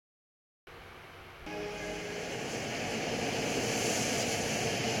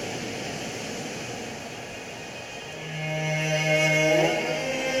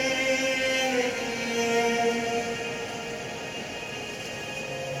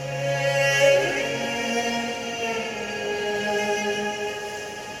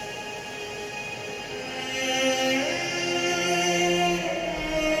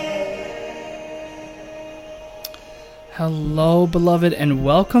Hello, beloved, and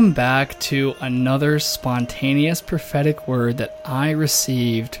welcome back to another spontaneous prophetic word that I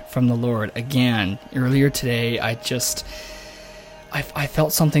received from the Lord. Again, earlier today, I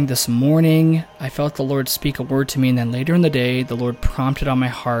felt something this morning. I felt the Lord speak a word to me, and then later in the day, the Lord prompted on my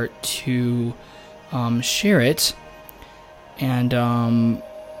heart to share it. And I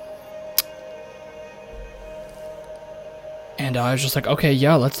was just like, okay,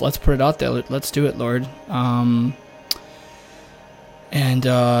 yeah, let's put it out there. Let's do it, Lord.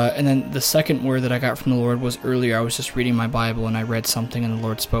 And then the second word that I got from the Lord was earlier. I was just reading my Bible and I read something and the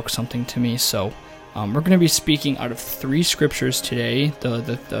Lord spoke something to me. So we're going to be speaking out of 3 scriptures today.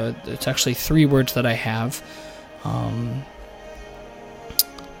 It's actually 3 words that I have. And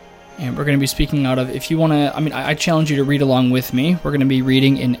we're going to be speaking out of, if you want to, I challenge you to read along with me. We're going to be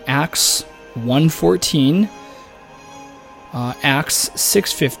reading in Acts 1:14. Acts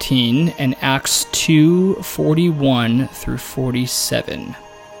 6:15 and Acts 2:41 through 47.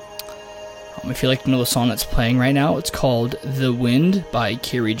 If you like to know the song that's playing right now, it's called "The Wind" by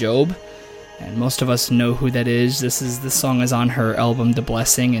Carrie Job, and most of us know who that is. The song is on her album "The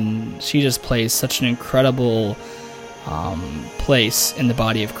Blessing," and she just plays such an incredible place in the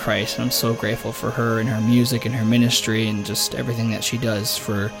body of Christ. And I'm so grateful for her and her music and her ministry and just everything that she does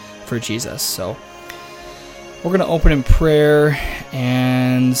for Jesus. So we're going to open in prayer,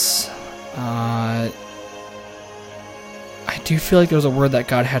 and I do feel like there was a word that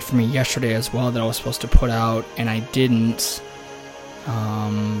God had for me yesterday as well that I was supposed to put out, and I didn't.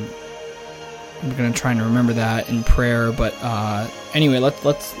 I'm going to try and remember that in prayer, but anyway,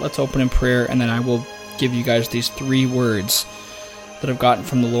 let's open in prayer, and then I will give you guys these 3 words that I've gotten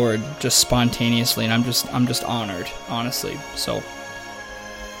from the Lord just spontaneously, and I'm just honored, honestly. So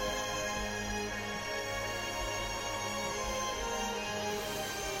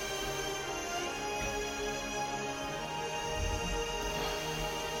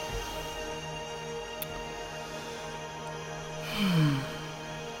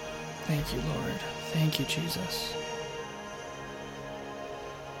thank you, Lord. Thank you, Jesus.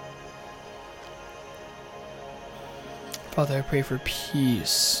 Father, I pray for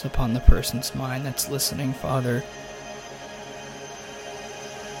peace upon the person's mind that's listening, Father.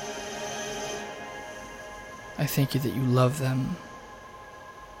 I thank you that you love them,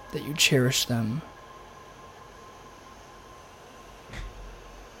 that you cherish them.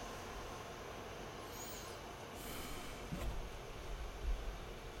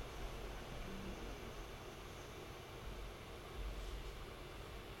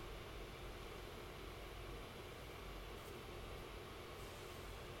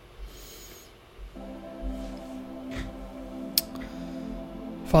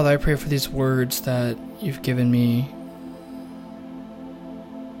 Father, I pray for these words that you've given me.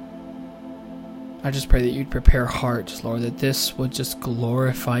 I just pray that you'd prepare hearts, Lord, that this would just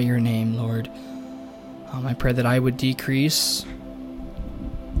glorify your name, Lord. I pray that I would decrease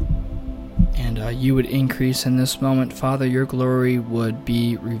and you would increase in this moment. Father, your glory would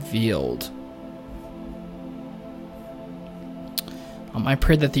be revealed. I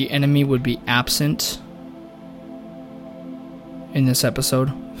pray that the enemy would be absent in this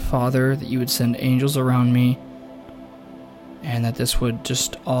episode, Father, that you would send angels around me, and that this would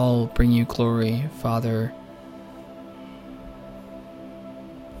just all bring you glory, Father.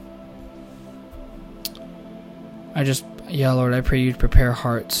 Lord, I pray you'd prepare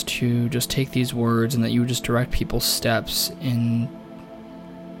hearts to just take these words, and that you would just direct people's steps in.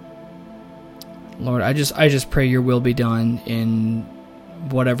 Lord, I just pray your will be done in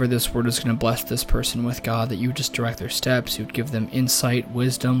whatever this word is going to bless this person with, God, that you would just direct their steps, you would give them insight,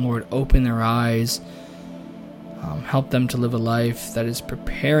 wisdom, Lord, open their eyes, help them to live a life that is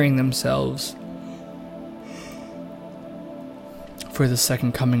preparing themselves for the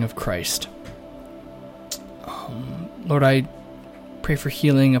second coming of Christ. Lord, I pray for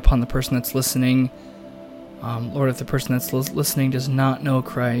healing upon the person that's listening. Lord, if the person that's listening does not know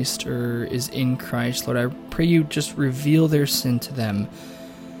Christ or is in Christ, Lord, I pray you just reveal their sin to them,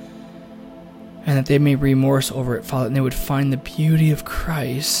 and that they may remorse over it, Father, and they would find the beauty of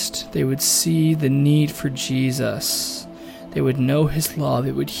Christ. They would see the need for Jesus. They would know his love.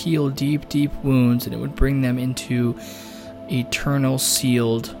 It would heal deep, deep wounds, and it would bring them into eternal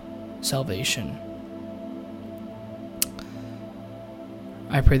sealed salvation.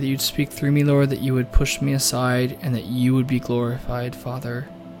 I pray that you'd speak through me, Lord, that you would push me aside, and that you would be glorified, Father.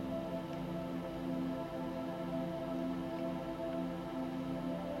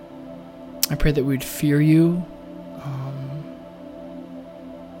 I pray that we'd fear you,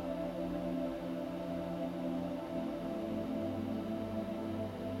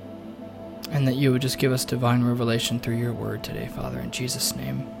 and that you would just give us divine revelation through your word today, Father, in Jesus'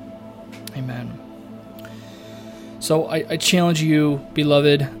 name. Amen. So I challenge you,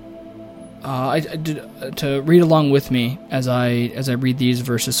 beloved, to read along with me as I read these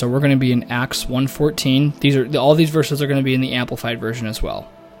verses. So we're going to be in Acts 1:14. All these verses are going to be in the Amplified version as well.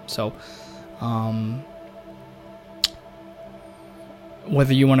 So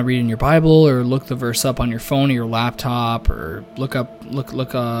whether you want to read in your Bible or look the verse up on your phone or your laptop, or you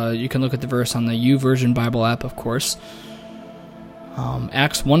can look at the verse on the YouVersion Bible app, of course.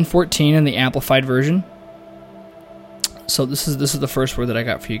 Acts 1:14 in the Amplified version. So this is the first word that I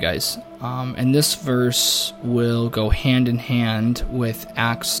got for you guys, and this verse will go hand in hand with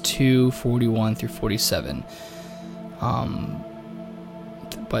Acts 2:41 through 47.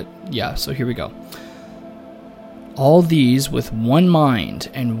 But yeah, so here we go. All these, with one mind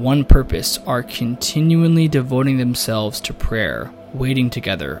and one purpose, are continually devoting themselves to prayer, waiting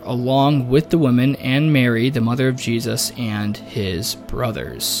together, along with the women and Mary, the mother of Jesus, and his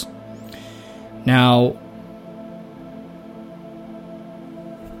brothers. Now,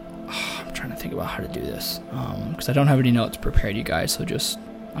 I'm trying to think about how to do this, because I don't have any notes prepared, you guys, so just,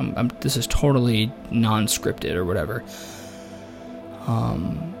 this is totally non-scripted or whatever.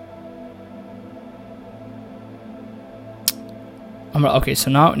 Okay, so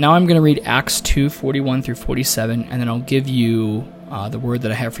now I'm going to read Acts 2:41 through 47, and then I'll give you the word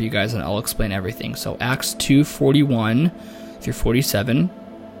that I have for you guys, and I'll explain everything. So Acts 2:41 through 47.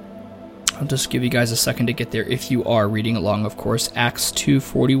 I'll just give you guys a second to get there if you are reading along, of course. Acts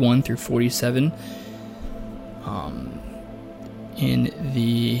 2:41 through 47 in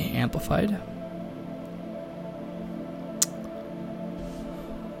the Amplified.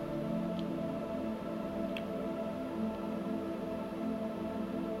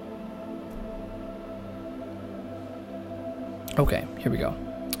 Okay, here we go.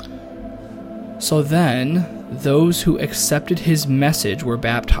 So then, those who accepted his message were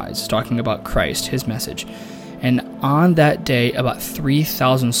baptized, talking about Christ, his message. And on that day, about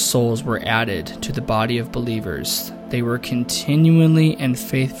 3,000 souls were added to the body of believers. They were continually and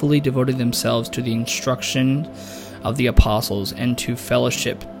faithfully devoting themselves to the instruction of the apostles and to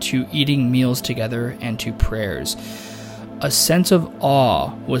fellowship, to eating meals together, and to prayers. A sense of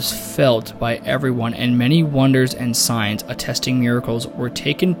awe was felt by everyone, and many wonders and signs attesting miracles were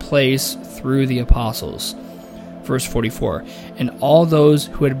taking place through the apostles. Verse 44, and all those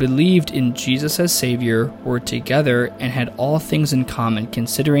who had believed in Jesus as Savior were together and had all things in common,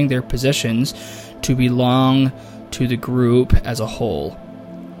 considering their positions to belong to the group as a whole.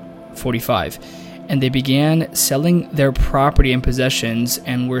 45, and they began selling their property and possessions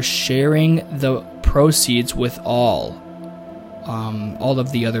and were sharing the proceeds with all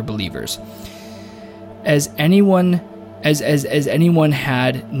of the other believers, as anyone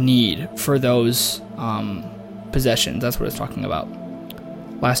had need for those possessions. That's what it's talking about.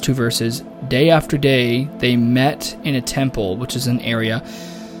 Last two verses. Day after day, they met in a temple, which is an area,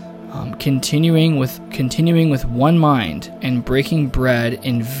 continuing with one mind and breaking bread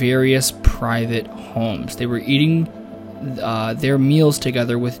in various private homes. They were eating their meals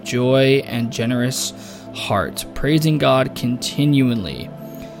together with joy and generous hearts, praising God continually,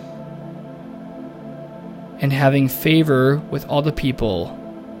 and having favor with all the people.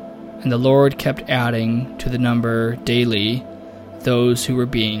 And the Lord kept adding to the number daily those who were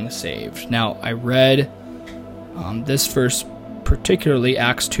being saved. Now, I read this verse, particularly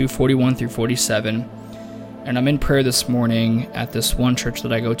Acts 2:41 through 47, and I'm in prayer this morning at this one church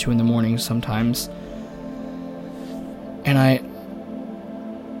that I go to in the morning sometimes, and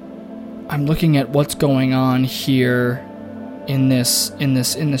I'm looking at what's going on here in this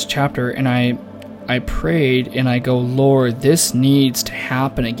chapter, and I prayed and I go, Lord, this needs to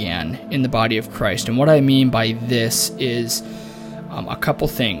happen again in the body of Christ. And what I mean by this is a couple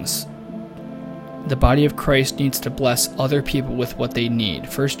things. The body of Christ needs to bless other people with what they need.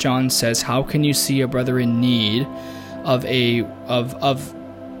 1 John says, how can you see a brother in need of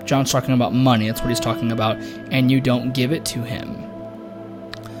John's talking about money, that's what he's talking about, and you don't give it to him?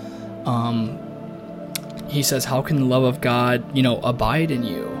 He says, how can the love of God, abide in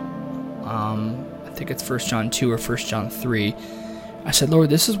you? I think it's 1 John 2 or 1 John 3. I said, Lord,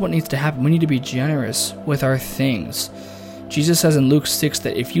 this is what needs to happen. We need to be generous with our things. Jesus says in Luke 6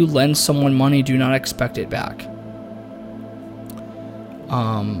 that if you lend someone money, do not expect it back.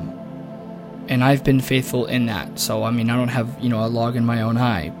 And I've been faithful in that. So, I don't have, a log in my own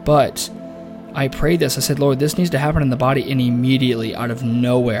eye. But I prayed this. I said, Lord, this needs to happen in the body, and immediately, out of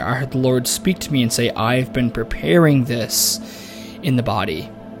nowhere, I heard the Lord speak to me and say, I've been preparing this in the body.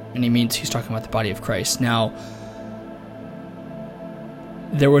 And he's talking about the body of Christ. Now,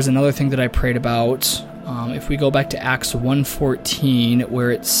 there was another thing that I prayed about. If we go back to Acts 1:14,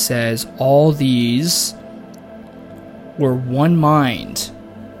 where it says, all these were one mind.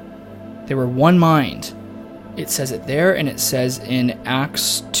 They were one mind. It says it there, and it says in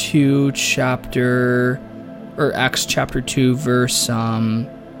Acts chapter 2, verse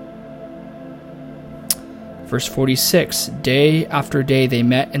 46. Day after day they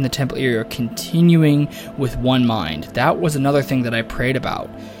met in the temple area, continuing with one mind. That was another thing that I prayed about.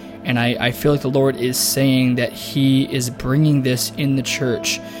 And I feel like the Lord is saying that He is bringing this in the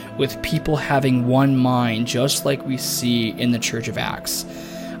church with people having one mind, just like we see in the church of Acts.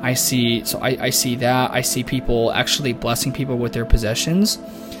 I see that. I see people actually blessing people with their possessions.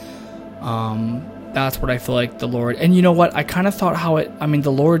 That's what I feel like the Lord. And you know what? I kind of thought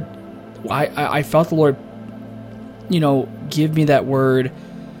the Lord, I felt the Lord, give me that word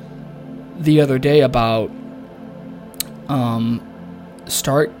the other day about,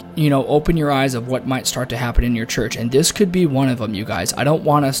 open your eyes of what might start to happen in your church. And this could be one of them, you guys. I don't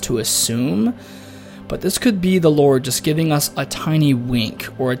want us to assume, but this could be the Lord just giving us a tiny wink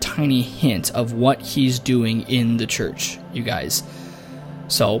or a tiny hint of what He's doing in the church, you guys.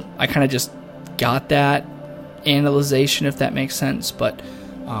 So I kind of just got that analyzation, if that makes sense. But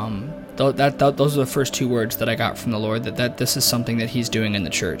those are the first two words that I got from the Lord, that this is something that He's doing in the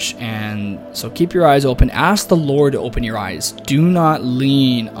church. And so keep your eyes open. Ask the Lord to open your eyes. Do not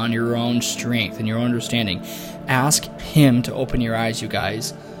lean on your own strength and your own understanding. Ask Him to open your eyes, you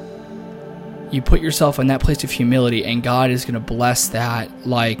guys. You put yourself in that place of humility, and God is going to bless that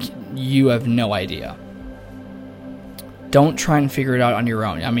like you have no idea. Don't try and figure it out on your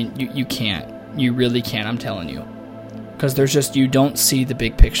own. I mean, you can't. You really can't, I'm telling you. Because you don't see the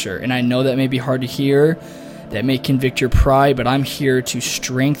big picture. And I know that may be hard to hear, that may convict your pride, but I'm here to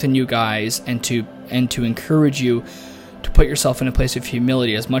strengthen you guys and to encourage you to put yourself in a place of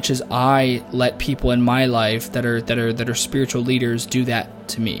humility, as much as I let people in my life that are spiritual leaders do that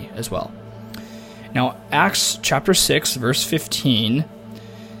to me as well. Now, Acts chapter 6, verse 15,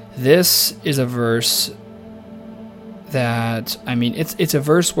 this is a verse that, it's a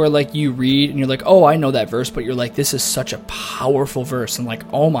verse where you read and you're like, oh, I know that verse, but you're like, this is such a powerful verse, and like,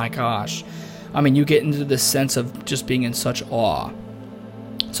 oh my gosh. You get into this sense of just being in such awe.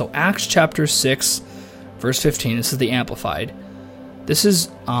 So Acts chapter 6, verse 15, this is the Amplified. This is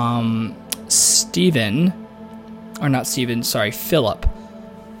Philip.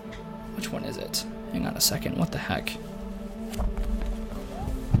 Which one is it? Hang on a second, what the heck?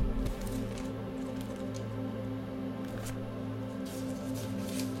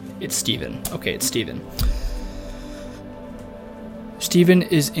 It's Stephen. Okay, it's Stephen. Stephen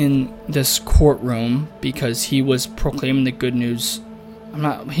is in this courtroom because he was proclaiming the good news.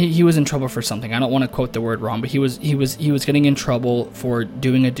 He was in trouble for something. I don't want to quote the word wrong, but he was getting in trouble for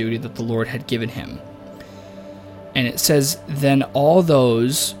doing a duty that the Lord had given him. And it says, then all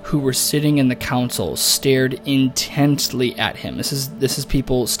those who were sitting in the council stared intently at him. This is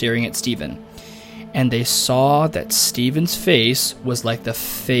people staring at Stephen. And they saw that Stephen's face was like the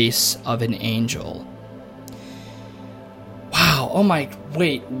face of an angel. Wow. Oh my,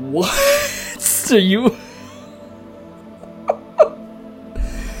 wait, what? So you...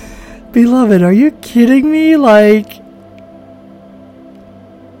 Beloved, are you kidding me?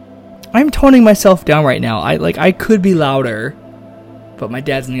 I'm toning myself down right now. I could be louder, but my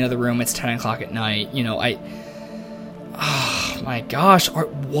dad's in the other room. It's 10 o'clock at night. Oh my gosh.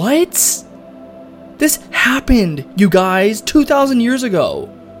 What? This happened, you guys, 2,000 years ago.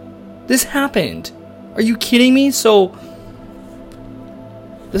 This happened. Are you kidding me? So,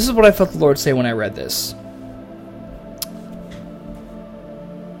 this is what I felt the Lord say when I read this.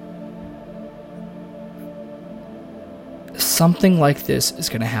 Something like this is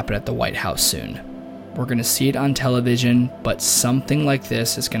going to happen at the White House soon. We're going to see it on television, but something like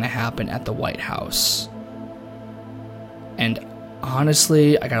this is going to happen at the White House. And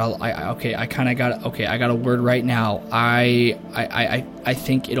honestly, I got a word right now. I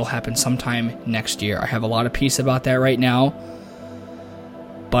think it'll happen sometime next year. I have a lot of peace about that right now.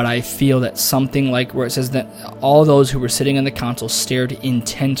 But I feel that something like where it says that all those who were sitting in the council stared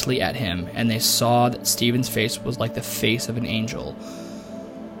intently at him, and they saw that Stephen's face was like the face of an angel.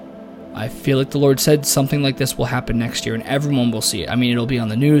 I feel like the Lord said something like this will happen next year, and everyone will see it. It'll be on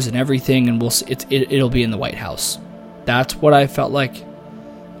the news and everything, and we'll see it'll be in the White House. That's what I felt like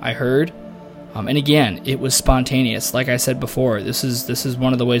I heard. And again, it was spontaneous. Like I said before, this is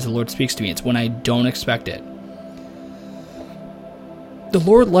one of the ways the Lord speaks to me. It's when I don't expect it. The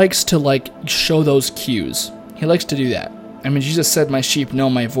Lord likes to show those cues. He likes to do that. Jesus said, my sheep know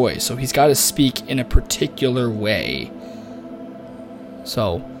my voice. So He's got to speak in a particular way.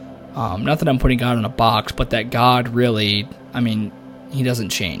 So, not that I'm putting God in a box, but that God really, I mean, he doesn't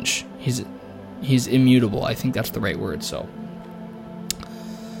change. He's immutable. I think that's the right word. So,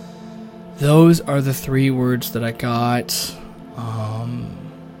 those are the 3 words that I got. I'm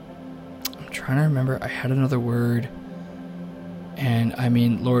trying to remember. I had another word. And, I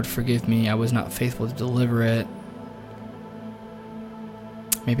mean, Lord, forgive me. I was not faithful to deliver it.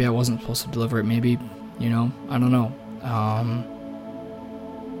 Maybe I wasn't supposed to deliver it. Maybe, I don't know.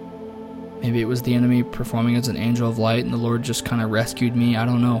 Maybe it was the enemy performing as an angel of light and the Lord just kind of rescued me. I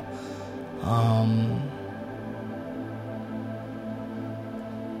don't know.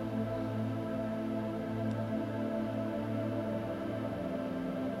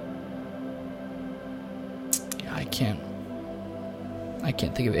 Yeah, I can't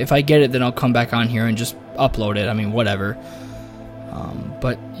think of it. If I get it, then I'll come back on here and just upload it. I mean, whatever.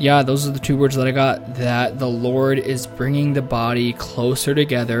 But yeah, those are the 2 words that I got. That the Lord is bringing the body closer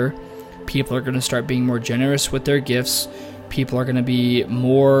together. People are going to start being more generous with their gifts. People are going to be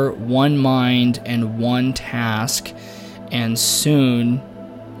more one mind and one task. And soon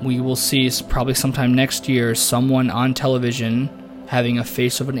we will see, probably sometime next year, someone on television having a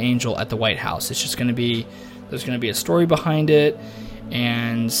face of an angel at the White House. It's just going to be, there's going to be a story behind it.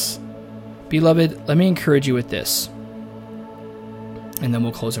 And beloved, let me encourage you with this. And then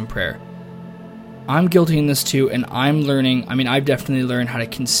we'll close in prayer. I'm guilty in this too, and I'm learning. I mean, I've definitely learned how to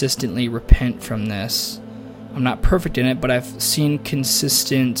consistently repent from this. I'm not perfect in it, but I've seen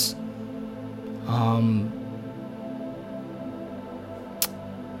consistent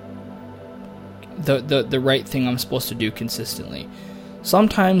the right thing I'm supposed to do consistently.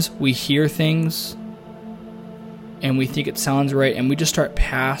 Sometimes we hear things and we think it sounds right, and we just start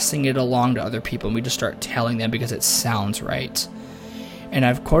passing it along to other people, and we just start telling them because it sounds right. And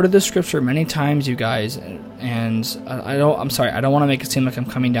I've quoted this scripture many times, you guys, and I'm sorry, I don't want to make it seem like I'm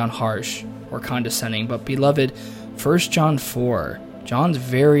coming down harsh or condescending, but beloved, 1 John 4, John's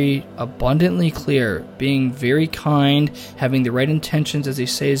very abundantly clear, being very kind, having the right intentions as he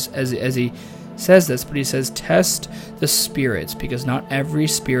says this, but he says, test the spirits, because not every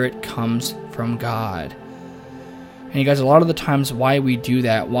spirit comes from God. And you guys, a lot of the times why we do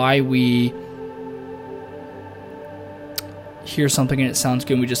that, why we hear something and it sounds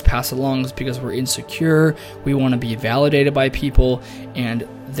good and we just pass it along, is because we're insecure. We want to be validated by people, and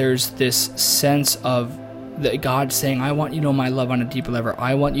there's this sense of that God saying, I want you to know my love on a deeper level.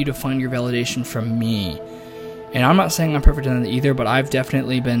 I want you to find your validation from me. And I'm not saying I'm perfect in that either, but I've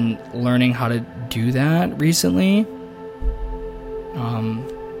definitely been learning how to do that recently.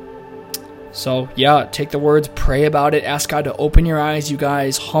 So yeah, take the words, pray about it, ask God to open your eyes, you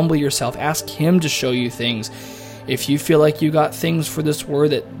guys, humble yourself, ask him to show you things. If you feel like you got things for this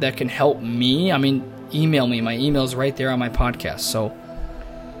word that can help me, I mean, email me. My email's right there on my podcast. So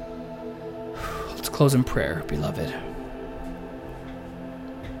let's close in prayer, beloved.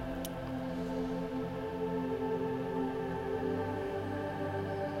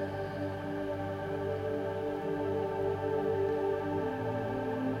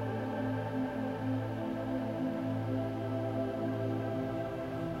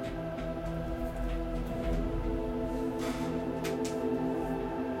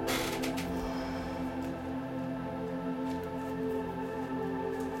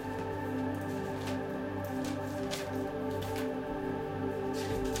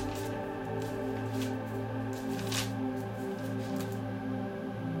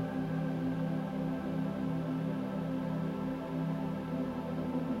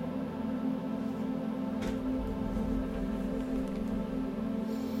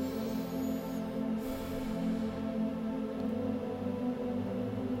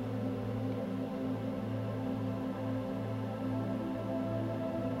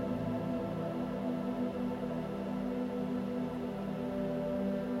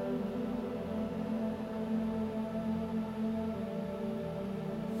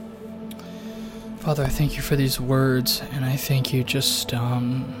 Father, I thank you for these words, and I thank you just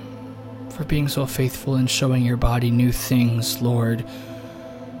for being so faithful and showing your body new things, Lord.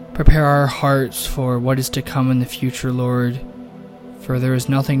 Prepare our hearts for what is to come in the future, Lord, for there is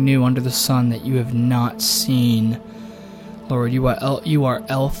nothing new under the sun that you have not seen. Lord, you are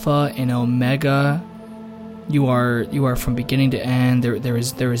Alpha and Omega. You are from beginning to end. There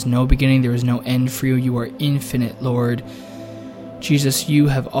is no beginning, there is no end for you. You are infinite, Lord. Jesus, you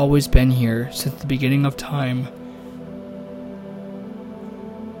have always been here since the beginning of time.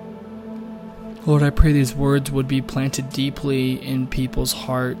 Lord, I pray these words would be planted deeply in people's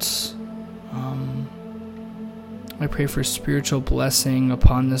hearts. I pray for spiritual blessing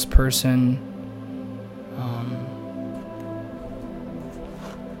upon this person.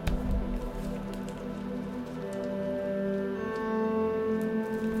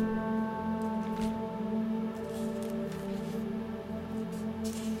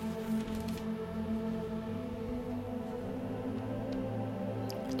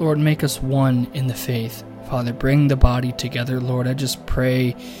 Lord, make us one in the faith. Father, bring the body together, Lord. I just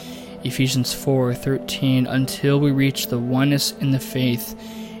pray, Ephesians 4:13, until we reach the oneness in the faith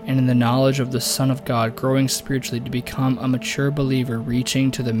and in the knowledge of the Son of God, growing spiritually to become a mature believer,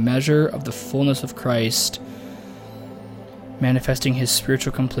 reaching to the measure of the fullness of Christ, manifesting his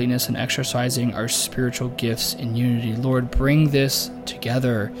spiritual completeness and exercising our spiritual gifts in unity. Lord, bring this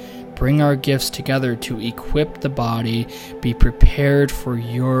together. Bring our gifts together to equip the body, be prepared for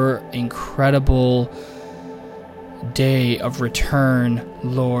your incredible day of return,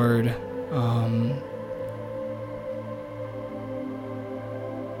 Lord.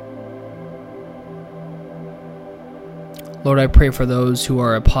 Lord, I pray for those who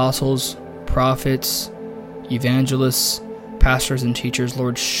are apostles, prophets, evangelists, pastors, and teachers.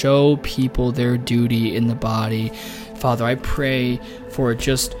 Lord, show people their duty in the body. Father, I pray for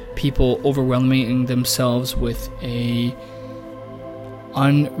just people overwhelming themselves with a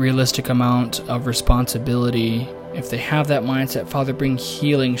unrealistic amount of responsibility. If they have that mindset, Father, bring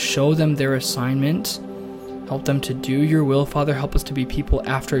healing. Show them their assignment. Help them to do your will, Father. Help us to be people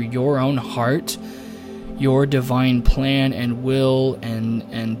after your own heart, your divine plan and will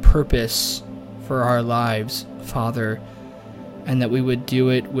and purpose for our lives, Father, and that we would do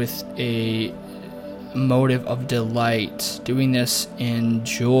it with a motive of delight, doing this in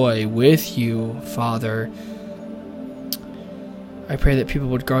joy with you, Father. I pray that people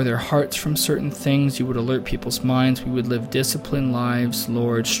would guard their hearts from certain things. You would alert people's minds. We would live disciplined lives,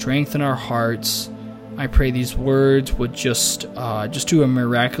 Lord. Strengthen our hearts. I pray these words would just do a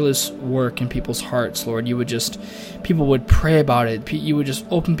miraculous work in people's hearts, Lord. People would pray about it. You would just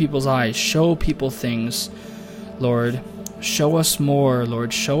open people's eyes, show people things, Lord. Show us more,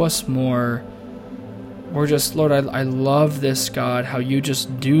 Lord. Show us more. Lord, I love this, God, how you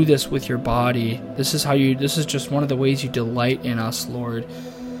just do this with your body. This is just one of the ways you delight in us, Lord.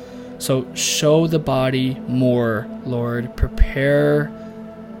 So show the body more, Lord. Prepare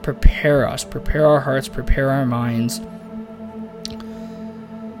us, prepare our hearts, prepare our minds.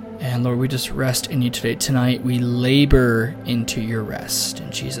 And Lord, we just rest in you today. Tonight, we labor into your rest.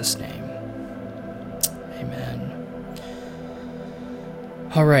 In Jesus' name, amen.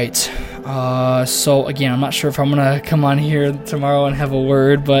 All right. So again, I'm not sure if I'm going to come on here tomorrow and have a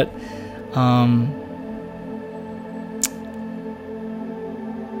word, but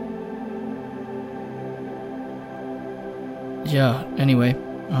yeah, anyway.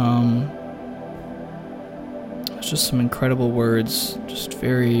 It's just some incredible words, just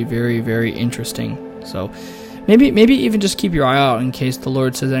very, very, very interesting. So maybe even just keep your eye out in case the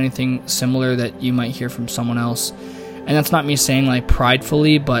Lord says anything similar that you might hear from someone else. And that's not me saying like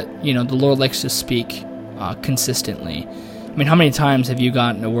pridefully, but the Lord likes to speak consistently. I mean, how many times have you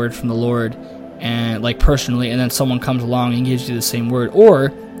gotten a word from the Lord and like personally, and then someone comes along and gives you the same word,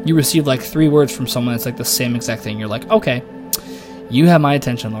 or you receive like 3 words from someone that's like the same exact thing. You're like, okay, you have my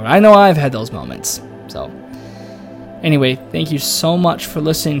attention, Lord. I know I've had those moments. So anyway, thank you so much for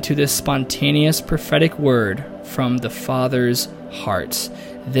listening to this spontaneous prophetic word from the Father's heart.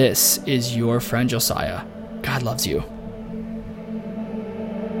 This is your friend Josiah. God loves you.